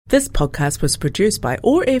This podcast was produced by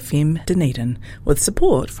OAR FM Dunedin with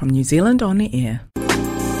support from New Zealand On Air.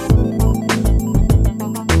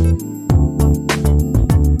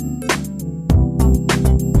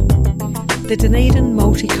 The Dunedin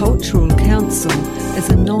Multicultural Council is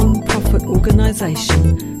a non-profit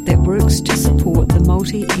organisation that works to support the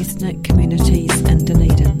multi-ethnic communities in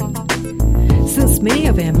Dunedin. Since many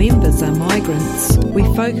of our members are migrants, we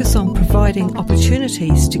focus on providing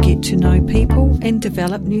opportunities to get to know people and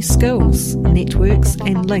develop new skills, networks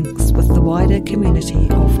and links with the wider community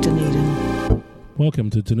of Dunedin. Welcome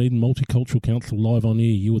to Dunedin Multicultural Council Live on Air.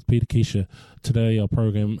 You with Peter Kesha. Today our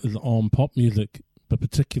program is on pop music, but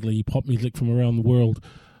particularly pop music from around the world.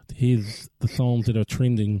 Here's the songs that are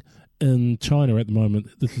trending in China at the moment.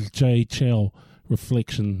 This is Jay Chou,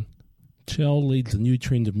 Reflection. Chou leads a new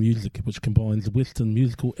trend of music which combines Western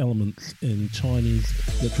musical elements and Chinese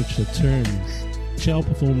literature terms. Chou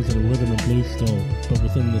performs in a rhythm and blues style, but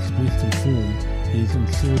within this Western form, he has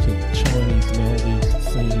inserted Chinese melodies,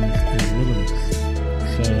 themes, and rhythms.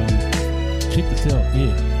 So check this out,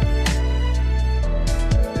 yeah.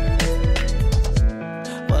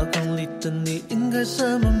 花光里的你应该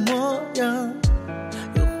什么模样？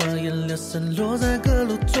有花颜料散落在阁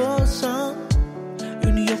楼桌上。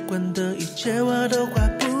与你有关的一切话都画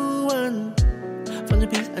不完，放在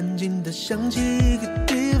平安静的想起一个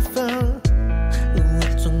地方，我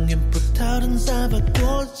庄严葡萄藤沙发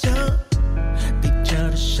过墙，地窖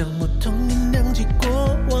的橡木桶里酿起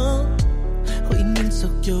过往，回忆年少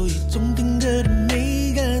有一种定格的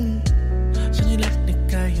美感，想起了你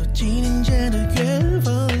该有几年前的远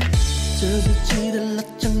方，这自己的老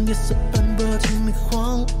墙夜色斑驳着明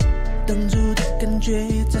晃，当初的感觉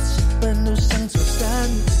已在石板路上走散，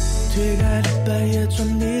推开了百叶窗，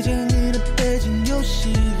你经历的背景有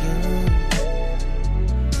夕阳，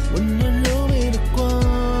温暖柔美的光，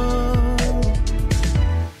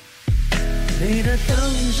你的倒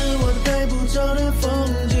影是我带不走的风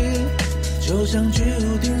景，就像居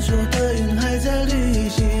无定所的云还在旅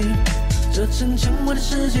行，这城墙外的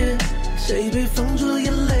世界，谁被放出了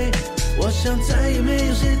眼泪，我想再也没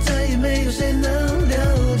有谁，再也没有谁能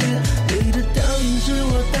了解，你的倒影是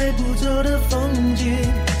我带不走的风景，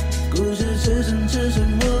故事只剩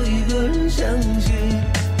我一个人相信，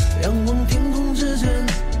仰望天空之城，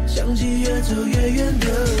想起越走越远的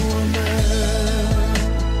我们。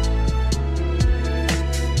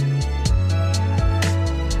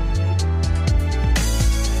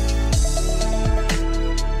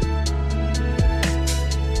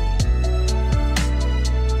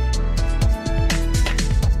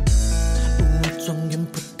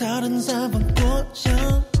沙发过墙，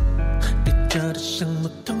地窖的橡木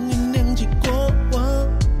桶里酿起过往，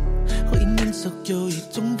回忆年少有一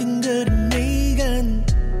种定格的美感，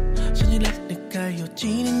想起了你该有几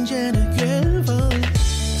年前的远方，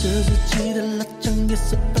这自己的老墙夜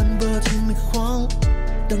色斑驳着明晃，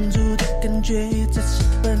当初的感觉已在石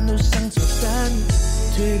板路上走散，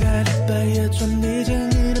推开了百叶窗，你经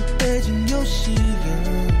历的背景有夕阳，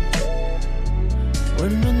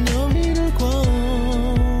温暖有你的光，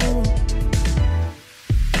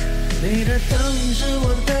你的倒影是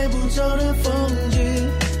我带不走的风景，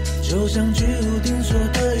就像居无定所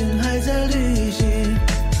的云还在旅行，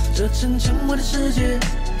这城墙外的世界，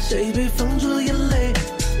谁被放出了眼泪，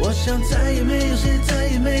我想再也没有谁，再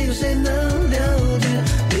也没有谁能了解，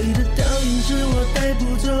你的倒影是我带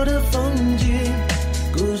不走的风景，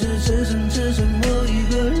故事只剩我一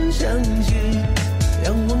个人相信，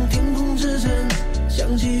仰望天空之城，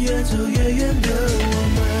想起越走越远的我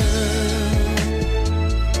们。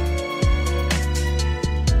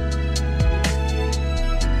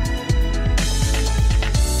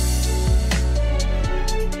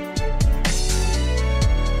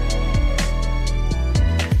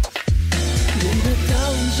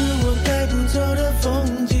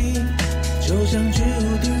就像居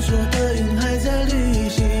无定所的云还在旅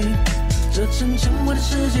行，这城墙外的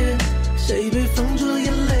世界，谁被放出了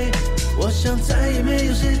眼泪，我想再也没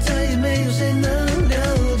有谁，再也没有谁能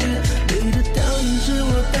了解，你的倒影是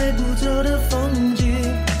我带不走的风景，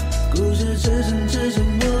故事只剩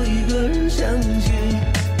我一个人相信，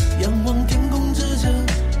仰望天空之城，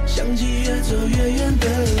想起越走越远的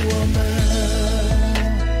我们。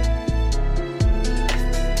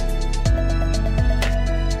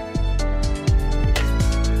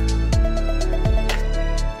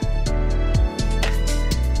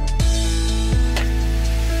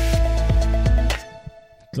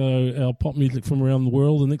So our pop music from around the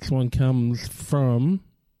world. The next one comes from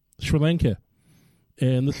Sri Lanka.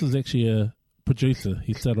 And this is actually a producer.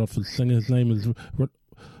 He started off as a singer. His name is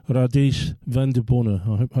Radesh Vanderbona.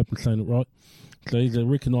 I hope I'm saying it right. So he's a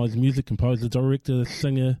recognised music composer, director,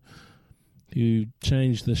 singer who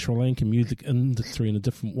changed the Sri Lankan music industry in a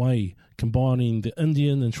different way, combining the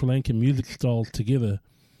Indian and Sri Lankan music styles together.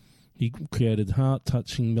 He created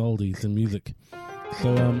heart-touching melodies and music.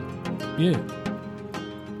 So, yeah.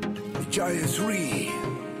 Jayasri,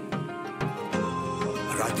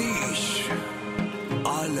 Radish,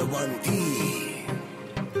 Alavanti.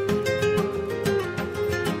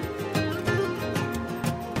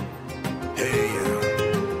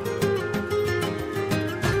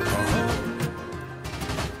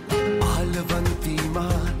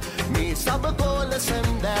 Sabakol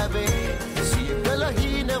sandave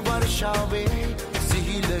Sigalahina varshave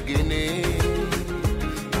Sihilagine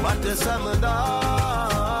Mat samada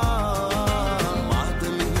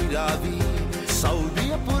Madamiravi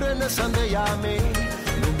Saudiya purana sandayame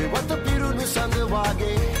Numbe wat pirunu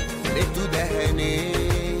sandwage Netu dehane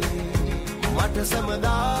Mat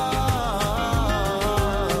samada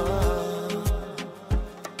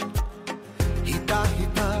Hita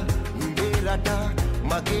hita Ngerata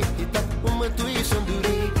Mage hita Umatui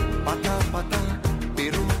sunduri Pata pata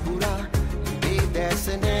Perumpura De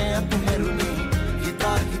desane apheruni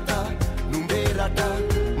Hita hita Numbe rata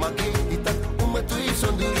Mage hita Umatui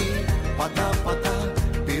sunduri Pata pata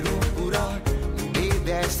Perumpura De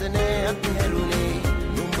desane apheruni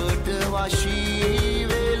Numbata washi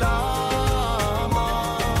vela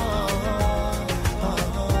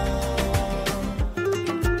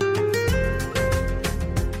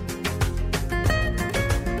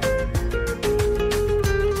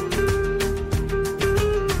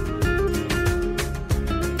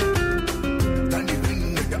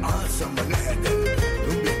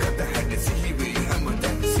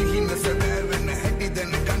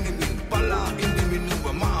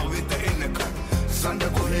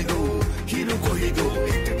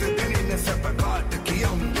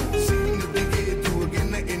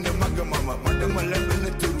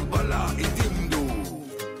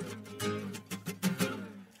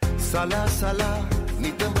Sala sala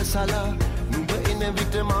nitamba sala numba ina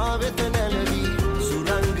vitama vetanalavi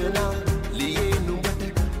surangana liye numbate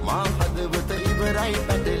ma hadavata ibarai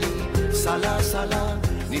padali sala sala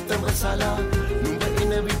nitamba sala numba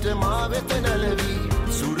ina vitama vetanalavi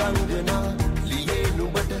surangana liye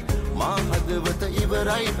numbate ma hadavata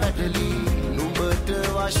ibarai padali numbata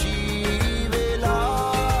washi vela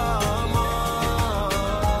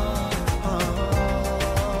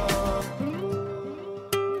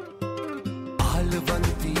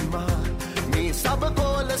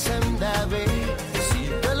Sabakol sandave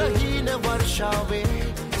Sigalahina varshave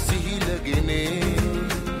Sihilagine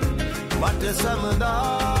Mat samada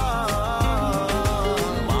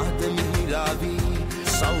Madamiravi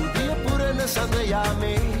Saudiya purana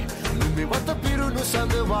sandayame Lumbe wat pirunu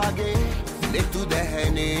sandwage Netu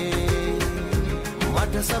dehane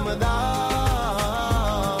Mat samada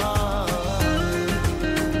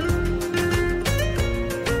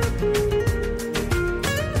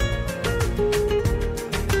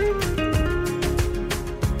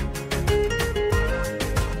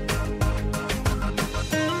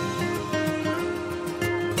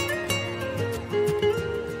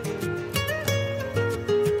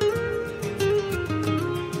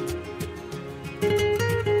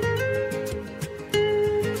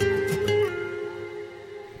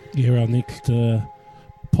Here our next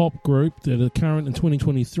pop group that are current in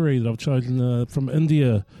 2023 that I've chosen from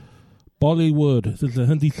India, Bollywood. This is a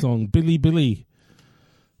Hindi song, Billy Billy.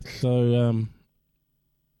 So,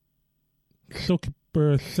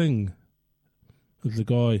 Sukhbir Singh is the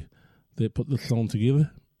guy that put this song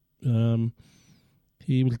together.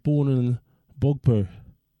 He was born in Bhogpur,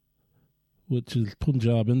 which is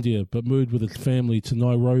Punjab, India, but moved with his family to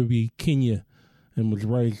Nairobi, Kenya, and was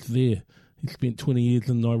raised there. He spent 20 years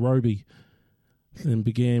in Nairobi and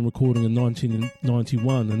began recording in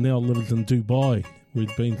 1991 and now lives in Dubai, where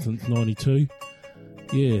he's been since 92.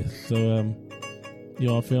 Yeah, so,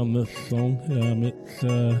 I found this song. It's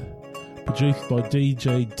produced by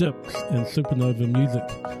DJ Dips and Supernova Music,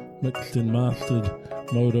 mixed and mastered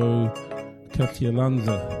Modo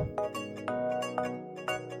Katyalanza.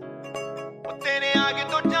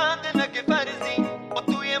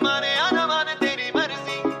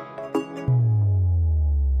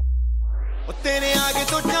 तेरे आगे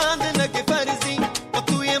तो चांद लगे फर्जी और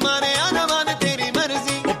तू ये माने आना माने तेरी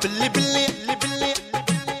मर्जी ओ बिल्ली बिल्ली बिल्ली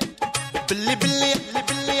बिल्ली बिल्ली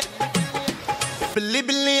बिल्ली बिल्ली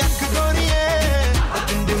बिल्ली अख गोरिए और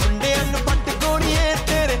गुंडे मुंडे अन्न पट गोरिए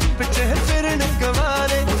तेरे पीछे फिरन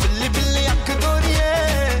गवारे बिल्ली बिल्ली अख गोरिए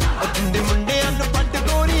और गुंडे मुंडे अन्न पट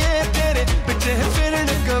गोरिए तेरे पीछे फिरन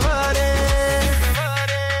गवारे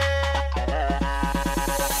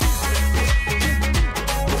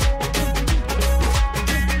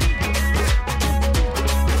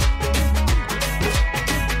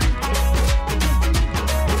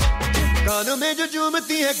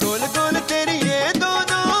झूमती है गोल गोल तेरी ये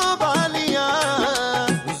दोनों बालियां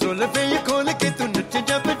जुल्फे ये खोल के तू नच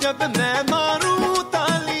जब जब मैं मारूं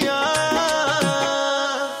तालियां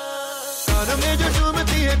कानों में जो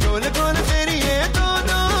झूमती है गोल गोल तेरी ये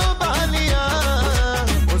दोनों बालियां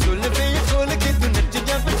जुल्फे ये खोल के तू नच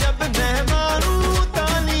जब जब मैं मारूं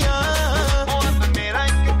तालियां और मेरा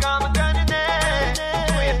एक काम कर दे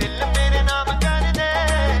तू ये दिल मेरे नाम कर दे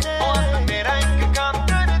और मेरा एक काम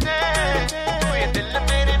कर दे तू ये दिल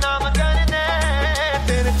मेरे नाम कर दे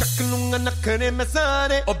तेरे चक लूंगा नखरे में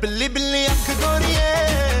सारे ओ बिल्ली बिल्ली अख गोरिए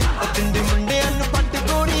ओ तिंदी मुंडियां नु पट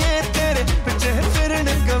गोरिए तेरे पीछे फिरन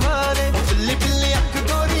गवारे बिल्ली बिल्ली अख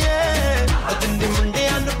गोरिए ओ तिंदी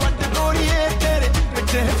मुंडियां नु पट गोरिए तेरे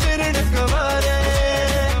पीछे फिरन गवारे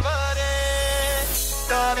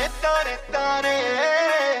तारे तारे तारे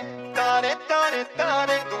तारे तारे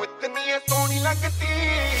तारे तू इतनी है सोहनी लगती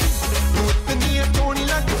तू इतनी है सोहनी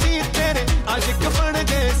लगती तेरे आशिक बन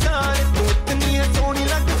गए सारे तू इतनी है सोहनी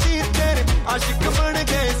लगती तेरे आशिक बन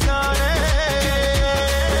गए सारे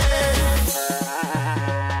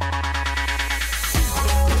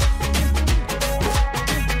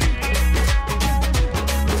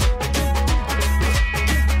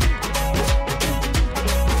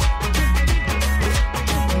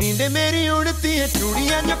नींदे मेरी उड़ती है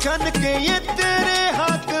चूड़ियां जो खन के ये तेरे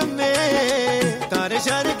हाथ में तारे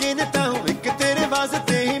शारे गिनता हूँ एक तेरे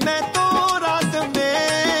वास्ते ही मैं तो रात में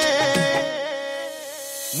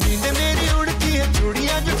नींदे मेरी उड़ती है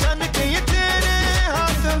चूड़ियां जो खन के ये तेरे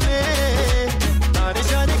हाथ में तारे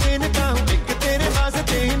शारे गिनता हूँ एक तेरे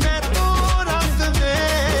वास्ते ही मैं तो रात में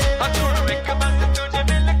छोड़ो एक बस तुझे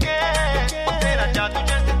मिल के तेरा जादू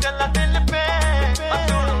जैसे चला दिल पे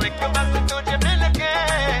छोड़ो एक बस तुझे मिल के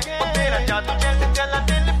तेरा जादू जैसे चला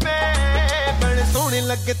दिल पे बड़े सोहने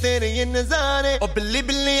लगे तेरे ये नजारे ओ बिल्ली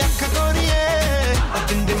बिल्ली अख गोरिए ओ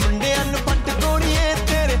तिंदे मुंडियां नु पट गोरिए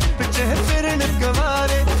तेरे पीछे फिरन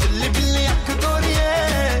गवारे बिल्ली बिल्ली अख गोरिए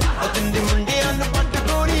ओ तिंदे मुंडियां नु पट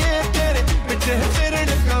गोरिए तेरे पीछे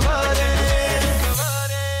फिरन गवारे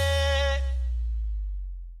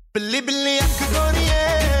बिल्ली बिल्ली अख गोरिए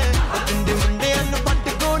ओ तिंदे मुंडियां नु पट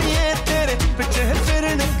गोरिए तेरे पीछे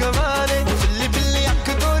फिरन गवारे बिल्ली बिल्ली अख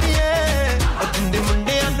गोरिए ओ तिंदे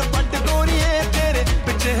मुंडियां नु पट गोरिए तेरे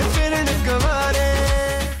पीछे फिरन Gaware.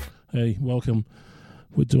 Hey, welcome.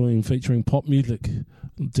 We're doing featuring pop music,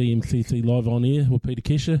 DMCC live on air with Peter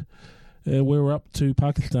Kesha. We're up to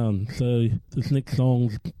Pakistan. So this next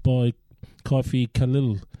song's by Kaifi Khalil.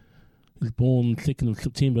 He was born 2nd of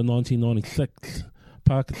September 1996.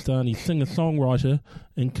 Pakistani singer-songwriter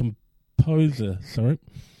and composer,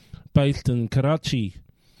 based in Karachi.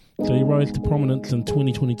 So he rose to prominence in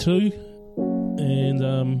 2022, and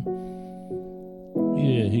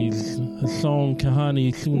his song Kahani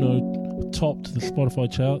Suno topped the Spotify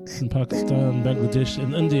charts in Pakistan, Bangladesh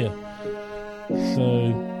and India. So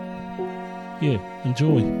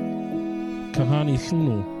enjoy Kahani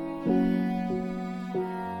Suno.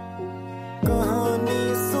 कहानी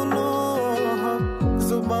सुनो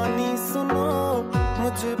जुबानी सुनो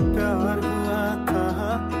मुझे प्यार हुआ था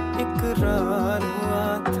इकरार हुआ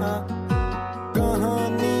था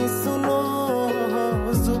कहानी सुनो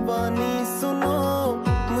जुबानी सुनो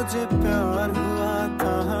मुझे प्यार हुआ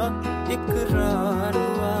था इकरार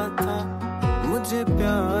हुआ था मुझे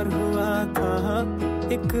प्यार हुआ था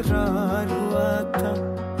इकरार हुआ था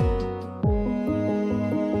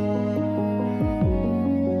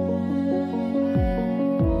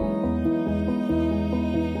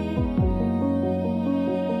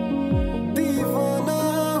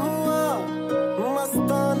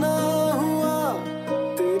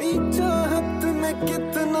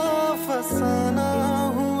कितना फसाना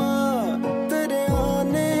हुआ तेरे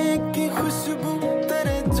आने की खुशबू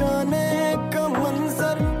तेरे जाने का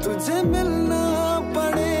मंजर तुझे मिलना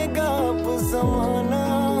पड़ेगा वो ज़माना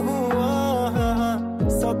हुआ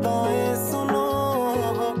सदाएं सुनो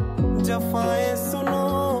जफाएं सुनो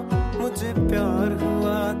मुझे प्यार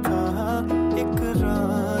हुआ था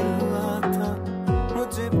इकरार हुआ था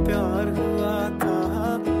मुझे प्यार हुआ था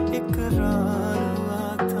इकरार हुआ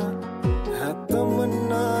था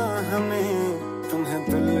तमन्ना हमें तुम्हें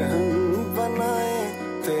दुल्हन बनाए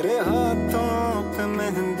तेरे हाथों पे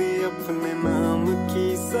मेहंदी अपने नाम की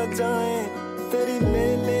सजाए तेरी ले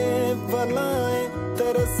ले बलाए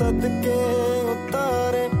तेरे सदके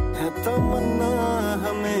उतारे है तमन्ना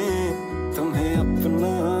हमें तुम्हें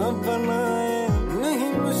अपना बनाए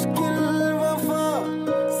नहीं मुश्किल वफा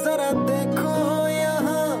जरा देखो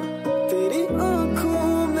यहाँ तेरी आँखों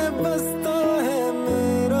में बसता है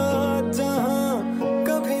मेरा जहाँ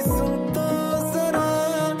कभी सुन तो जरा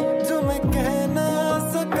जो मैं कह ना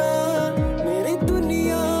सका मेरी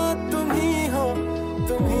दुनिया तुम ही हो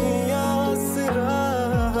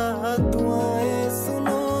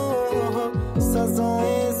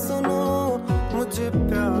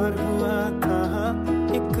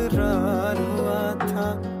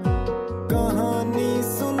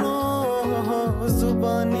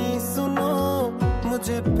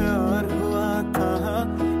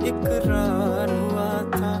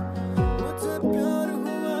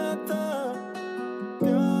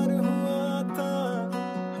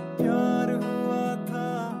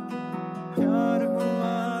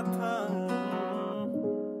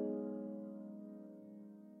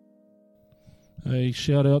A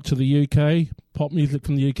shout out to the UK, pop music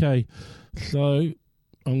from the UK. So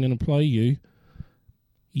I'm going to play you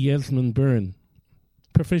Yasmin Byrne,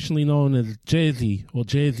 professionally known as Jazzy or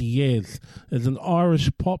Jazzy Yaz, is an Irish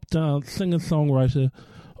pop dance singer-songwriter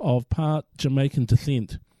of part Jamaican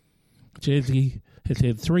descent. Jazzy has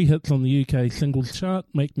had 3 hits on the UK singles chart,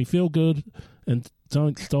 Make Me Feel Good and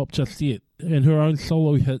Don't Stop Just Yet, and her own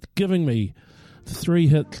solo hit, Giving Me. The 3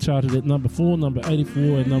 hits charted at number 4, number 84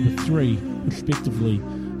 and number 3, respectively.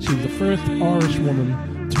 She's the first Irish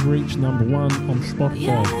woman to reach number 1 on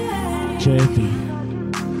Spotify. Jazzy.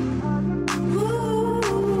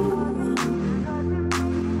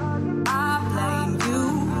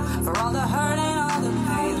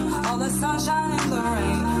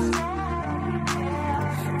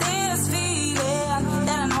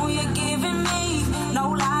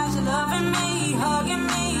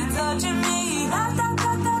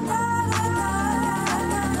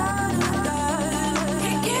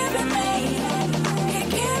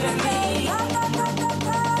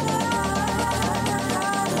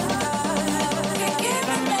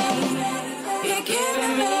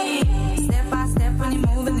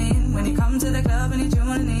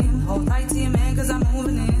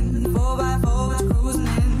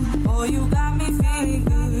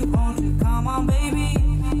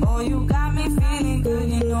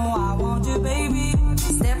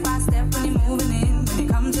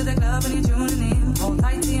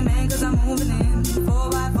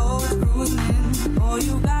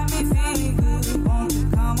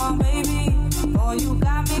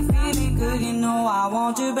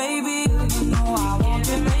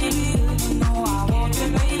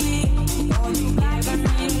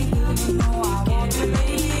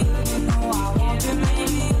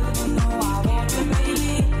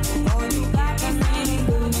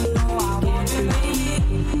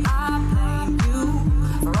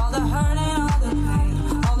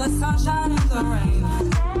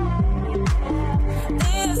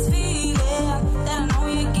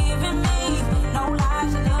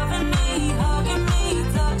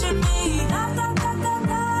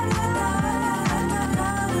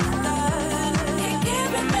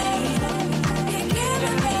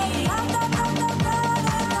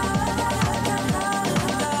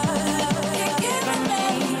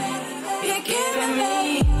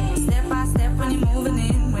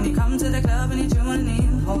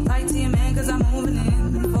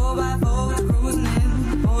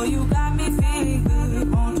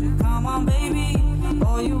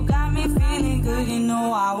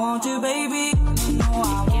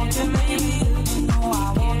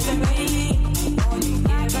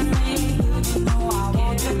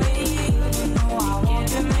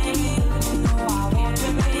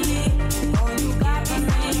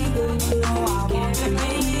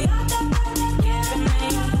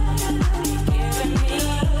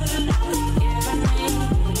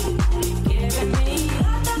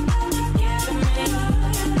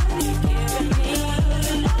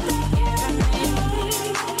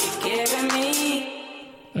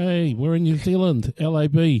 We're in New Zealand,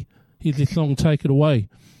 LAB. Here's his song Take It Away.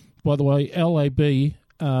 By the way, LAB,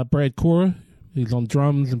 Brad Cora, he's on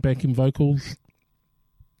drums and backing vocals.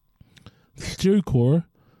 Stu Cora,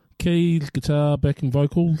 keys, guitar, backing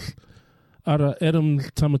vocals. Ara Adams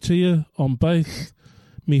Tamatia on bass.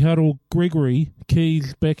 Miharu Gregory,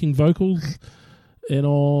 keys, backing vocals. And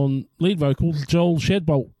on lead vocals, Joel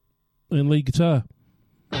Shadbolt and lead guitar.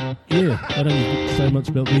 Yeah, I don't need to say much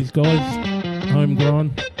about these guys.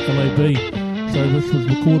 Homegrown, LAB. So this was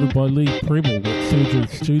recorded by Lee Preble at Surgery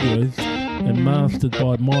Studios and mastered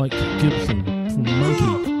by Mike Gibson from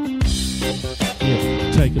Monkey.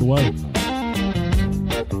 Yeah, take it away.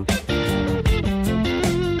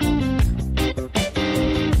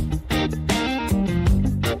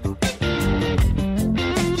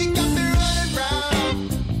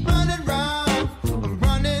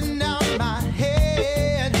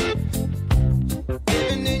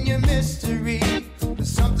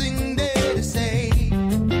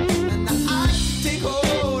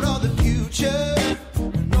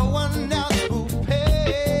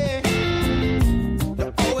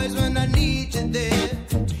 When I need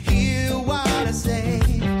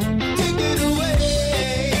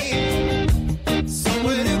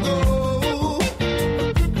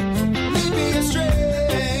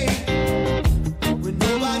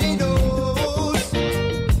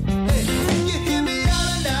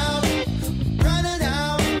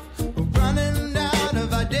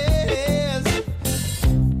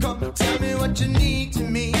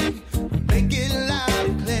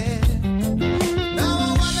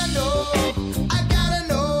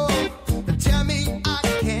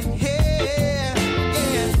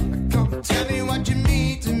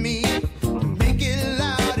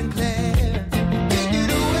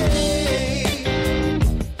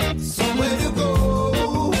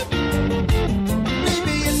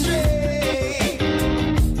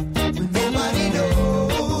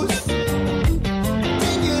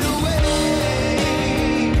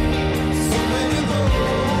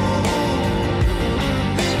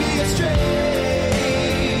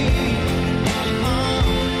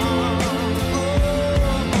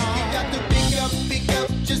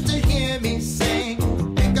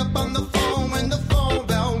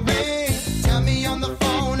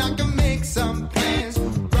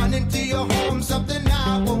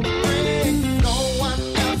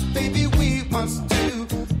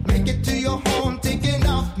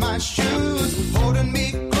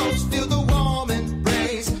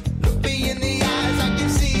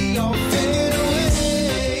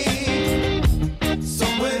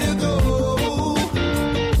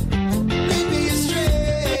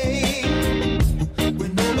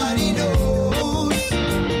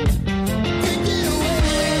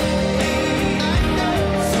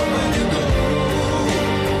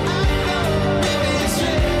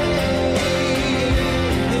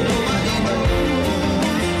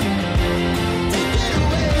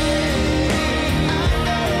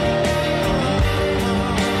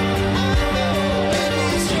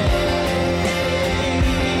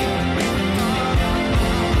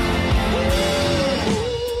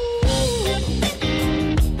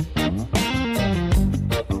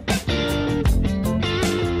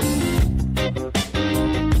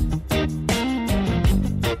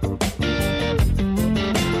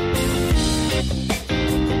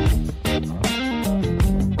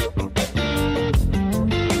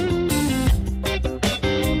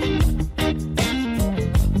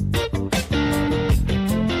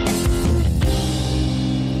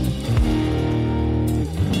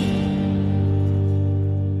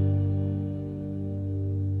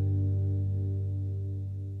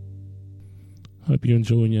Hope you're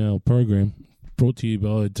enjoying our program. Brought to you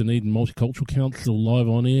by Dunedin Multicultural Council, live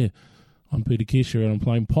on air. I'm Peter Kesher and I'm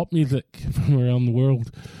playing pop music from around the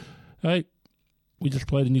world. Hey, we just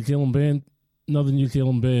played a New Zealand band, another New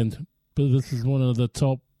Zealand band, but this is one of the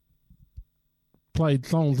top played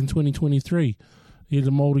songs in 2023. Here's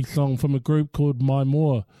a Māori song from a group called My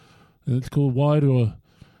Moa, and it's called Wairua.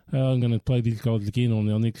 I'm going to play these guys again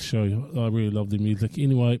on our next show. I really love their music.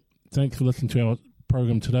 Anyway, thanks for listening to our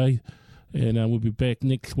program today, and we'll be back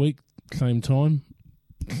next week, same time,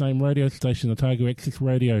 same radio station, Otago Access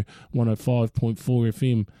Radio, 105.4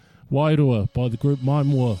 FM. Wairua by the group My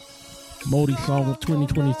Moa. Māori song of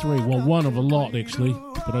 2023. Well, one of a lot, actually,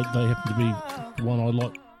 but they happen to be the one I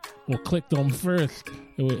like or clicked on first.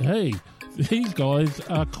 Hey, these guys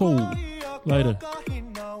are cool. Later.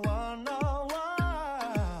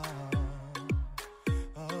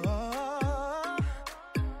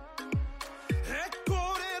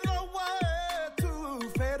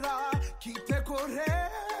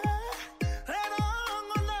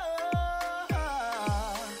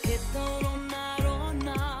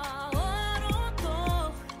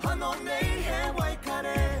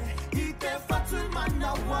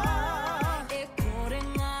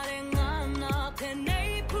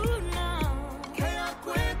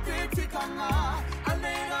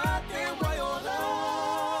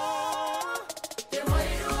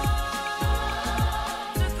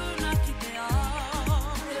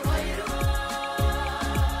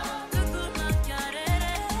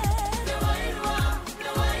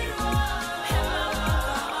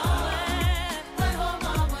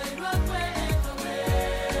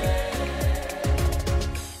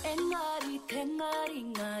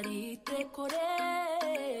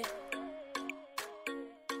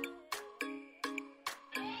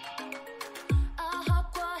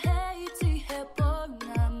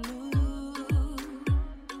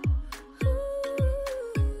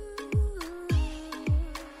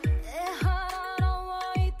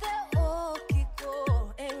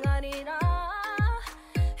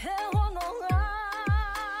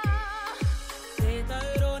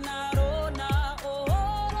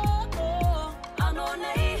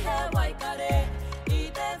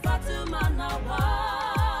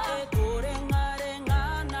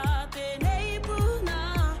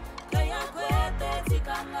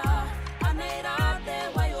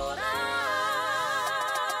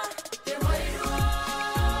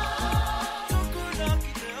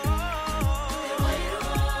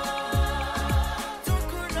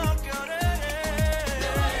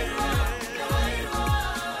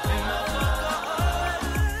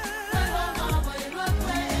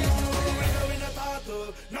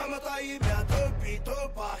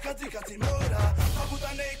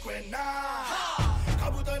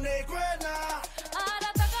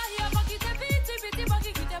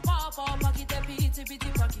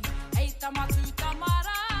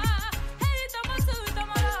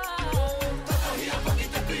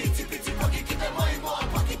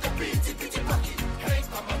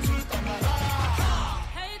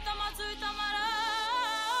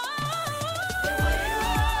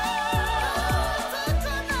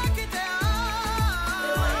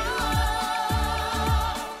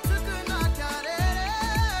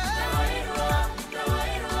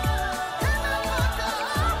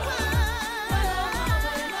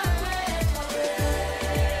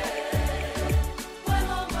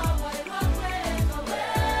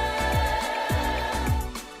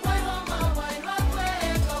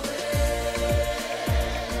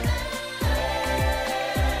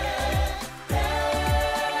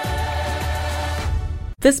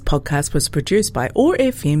 This podcast was produced by OAR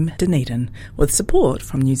FM Dunedin with support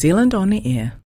from New Zealand On Air.